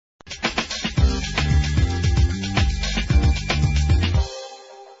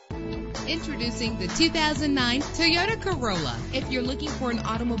Introducing the 2009 Toyota Corolla. If you're looking for an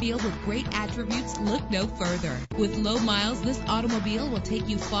automobile with great attributes, look no further. With low miles, this automobile will take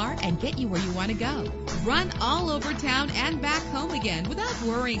you far and get you where you want to go. Run all over town and back home again without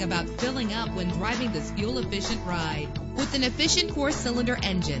worrying about filling up when driving this fuel-efficient ride. With an efficient 4-cylinder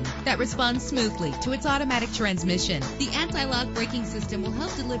engine that responds smoothly to its automatic transmission, the anti-lock braking system will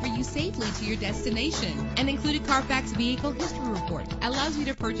help deliver you safely to your destination. An included Carfax Vehicle History Report allows you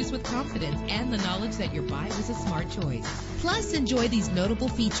to purchase with confidence and the knowledge that your buy was a smart choice. Plus, enjoy these notable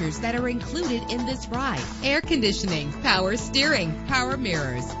features that are included in this ride: air conditioning, power steering, power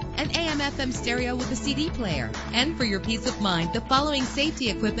mirrors, an AM/FM stereo with a CD player. And for your peace of mind, the following safety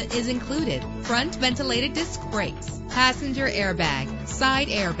equipment is included: front ventilated disc brakes, passenger airbag, side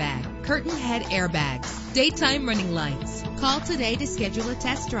airbag, curtain head airbags, daytime running lights. Call today to schedule a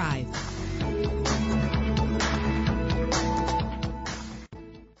test drive.